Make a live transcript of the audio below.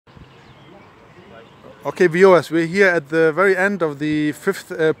Okay, viewers, we're here at the very end of the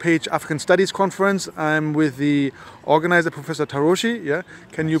 5th Pécs African Studies Conference. I'm with the organizer, Professor Tarrósy. Yeah,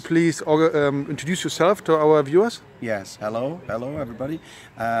 can you please introduce yourself to our viewers? Yes, hello everybody.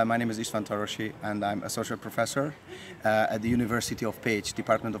 My name is István Tarrósy and I'm associate professor at the University of Pécs,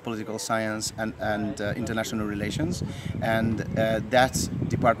 Department of Political Science and International Relations. And that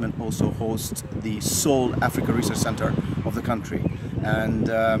department also hosts the sole Africa Research Center of the country. And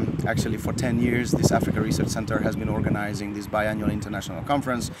actually for 10 years this Africa Research Center has been organizing this biannual international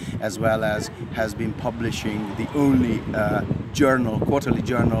conference, as well as has been publishing the only quarterly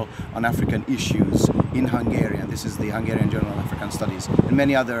journal on African issues in Hungarian. This is the Hungarian Journal of African Studies, and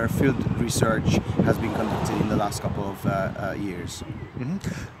many other field research has been conducted in the last couple of years.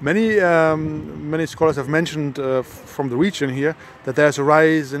 Mm-hmm. Many scholars have mentioned from the region here that there's a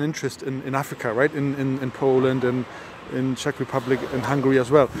rise in interest in Africa, right? In Poland and in Czech Republic and Hungary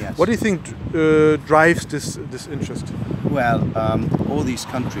as well. Yes. What do you think drives this interest? Well, all these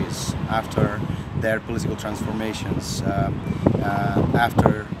countries, after their political transformations,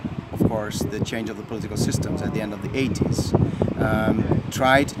 after, of course, the change of the political systems at the end of the 80s,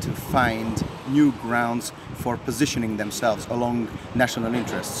 tried to find new grounds for positioning themselves along national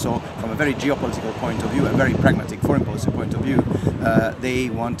interests. So from a very geopolitical point of view, a very pragmatic foreign policy point of view, they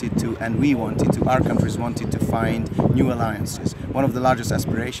wanted to, and we wanted to, our countries wanted to find new alliances. One of the largest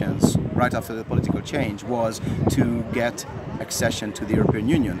aspirations right after the political change was to get accession to the European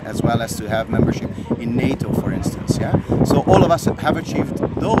Union, as well as to have membership in NATO, for instance. Yeah. So all of us have achieved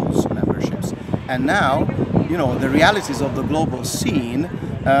those memberships, and now, you know, the realities of the global scene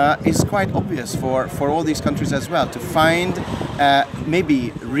is quite obvious for all these countries as well, to find maybe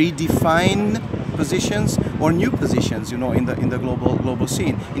redefine positions or new positions, you know, in the global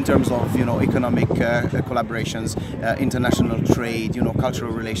scene in terms of, you know, economic collaborations, international trade, you know,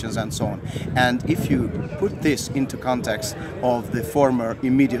 cultural relations and so on. And if you put this into context of the former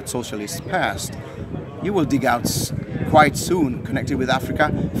immediate socialist past, you will dig out quite soon, connected with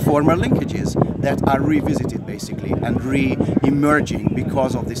Africa, former linkages that are revisited basically and re-emerging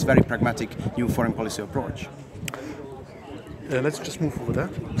because of this very pragmatic new foreign policy approach. Let's just move over there.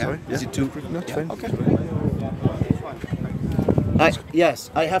 Yeah. Sorry. Is it too? No, it's yeah. fine. Okay.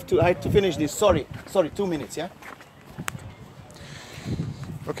 Yes, I have to finish this. Sorry, 2 minutes. Yeah.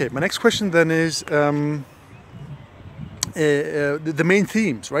 Okay. My next question then is the main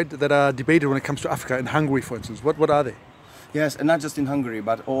themes, right, that are debated when it comes to Africa in Hungary, for instance. What are they? Yes, and not just in Hungary,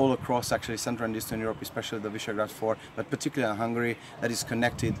 but all across actually Central and Eastern Europe, especially the Wiegratz 4, but particularly in Hungary, that is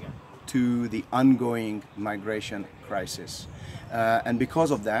connected to the ongoing migration crisis. And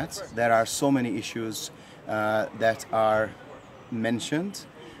because of that, there are so many issues that are mentioned,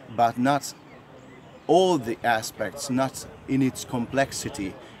 but not all the aspects, not in its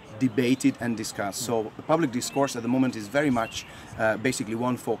complexity, debated and discussed. So the public discourse at the moment is very much basically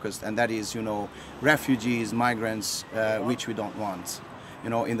one focused, and that is, you know, refugees, migrants, which we don't want,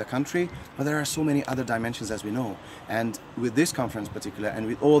 you know, in the country. But there are so many other dimensions, as we know. And with this conference in particular, and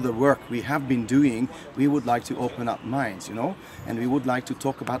with all the work we have been doing, we would like to open up minds, you know, and we would like to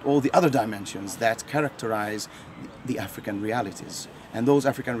talk about all the other dimensions that characterize the African realities. And those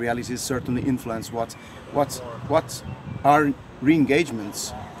African realities certainly influence what our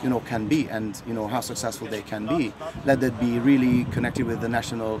re-engagements, you know, can be, and, you know, how successful they can be. Let that be really connected with the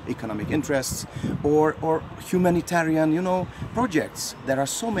national economic interests or humanitarian, you know, projects. There are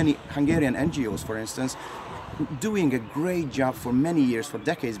so many Hungarian NGOs, for instance, doing a great job for many years, for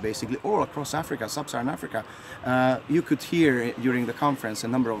decades basically, all across Africa, sub-Saharan Africa. You could hear during the conference a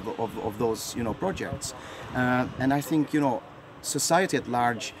number of those, you know, projects. And I think, you know, society at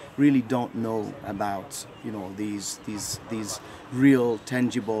large really don't know about, you know, these real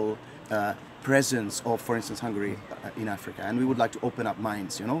tangible presence of, for instance, Hungary in Africa, and we would like to open up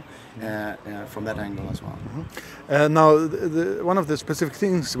minds, you know, from that angle as well. Mm-hmm. Now, one of the specific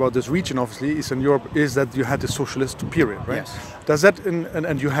things about this region, obviously, Eastern Europe, is that you had the socialist period, right? Yes. Does that,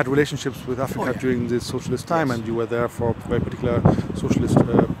 and you had relationships with Africa during the socialist time, yes. and you were there for very particular socialist,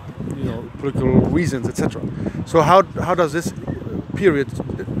 you know, political reasons, etc. So how does this period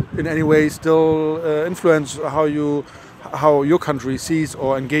in any way still influence how your country sees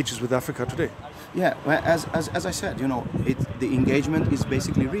or engages with Africa today? Yeah, well, as I said, you know, the engagement is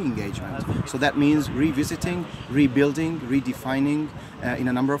basically re-engagement. So that means revisiting, rebuilding, redefining, in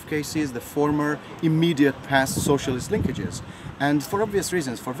a number of cases, the former immediate past socialist linkages. And for obvious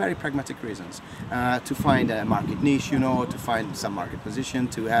reasons, for very pragmatic reasons, to find a market niche, you know, to find some market position,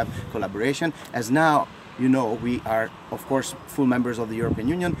 to have collaboration, as now you know, we are of course full members of the European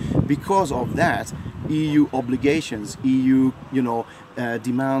Union. Because of that, EU obligations, EU, you know,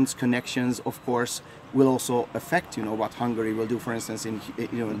 demands, connections, of course, will also affect, you know, what Hungary will do, for instance, in,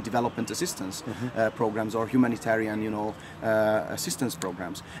 you know, development assistance programs or humanitarian, you know, assistance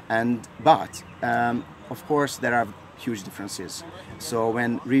programs. But of course, there are huge differences. So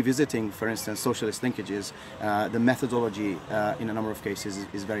when revisiting, for instance, socialist linkages, the methodology in a number of cases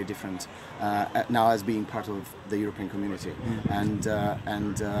is very different now as being part of the European community. And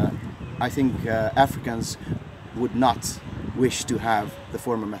I think Africans would not wish to have the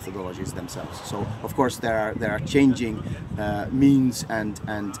former methodologies themselves. So of course there are changing means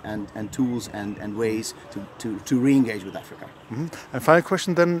and tools and ways to re-engage with Africa. And final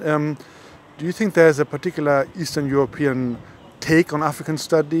question then, do you think there's a particular Eastern European take on African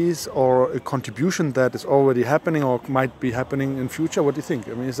studies or a contribution that is already happening or might be happening in future? What do you think?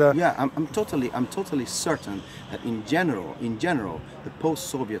 I mean, is that... Yeah, I'm totally certain that in general, the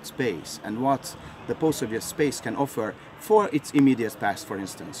post-Soviet space and what the post-Soviet space can offer for its immediate past, for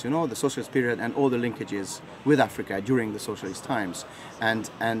instance, you know, the socialist period and all the linkages with Africa during the socialist times, and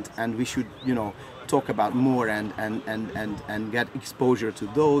we should, you know, talk about more and get exposure to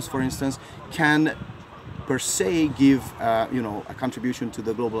those, for instance, can per se give you know, a contribution to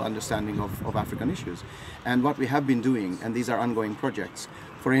the global understanding of African issues. And what we have been doing, and these are ongoing projects,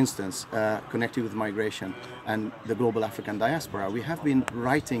 for instance, connected with migration and the global African diaspora, we have been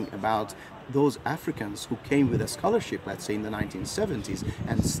writing about those Africans who came with a scholarship, let's say in the 1970s,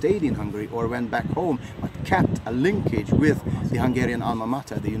 and stayed in Hungary or went back home, but kept a linkage with the Hungarian alma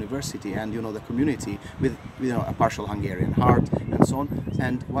mater, the university, and, you know, the community, with, you know, a partial Hungarian heart and so on,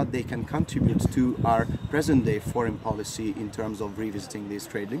 and what they can contribute to our present-day foreign policy in terms of revisiting these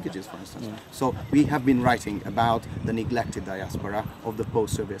trade linkages, for instance. Yeah. So we have been writing about the neglected diaspora of the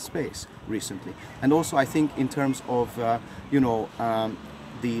post-Soviet space recently, and also I think in terms of you know,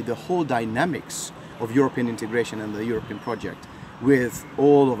 the whole dynamics of European integration and the European project, with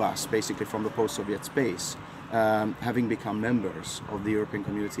all of us basically from the post-Soviet space having become members of the European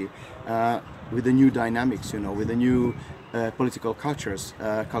community, with the new dynamics, you know, with the new political cultures,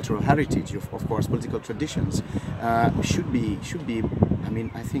 cultural heritage, of course, political traditions, should be, I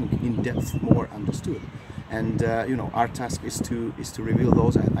mean, I think in depth more understood. And you know, our task is to reveal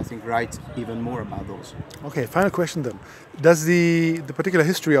those, and I think write even more about those. Okay, final question then. Does the particular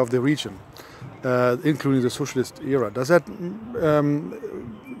history of the region, including the socialist era, does that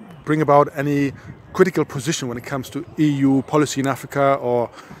bring about any critical position when it comes to EU policy in Africa, or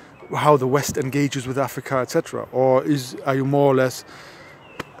how the West engages with Africa, etc.? Or are you more or less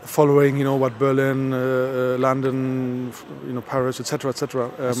following, you know, what Berlin, London, you know, Paris, etc., etc.,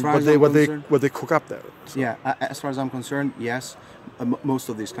 what they cook up there? So. Yeah, as far as I'm concerned, yes, most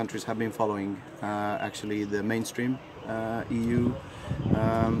of these countries have been following actually the mainstream EU,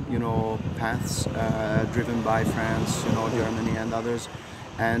 you know, paths driven by France, you know, Germany and others.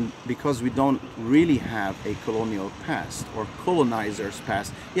 And because we don't really have a colonial past or colonizers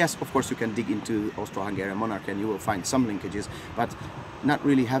past, yes, of course you can dig into Austro-Hungarian monarchy and you will find some linkages, but not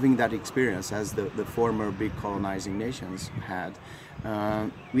really having that experience as the former big colonizing nations had.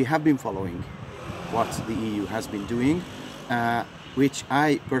 We have been following what the EU has been doing, which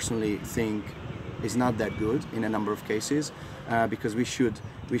I personally think is not that good in a number of cases, because we should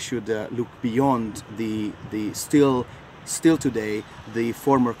look beyond the still today the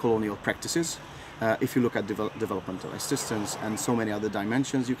former colonial practices. If you look at developmental assistance and so many other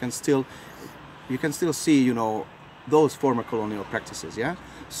dimensions, you can still see, you know, those former colonial practices. Yeah,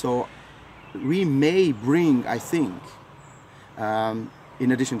 so we may bring, I think,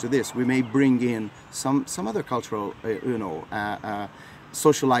 in addition to this, we may bring in some other cultural, you know,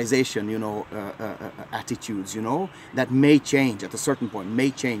 socialization, you know, attitudes, you know, that may change at a certain point, may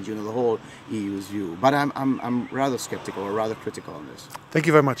change, you know, the whole EU's view. But I'm rather skeptical or rather critical on this. Thank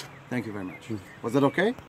you very much. Thank you very much. Was that okay?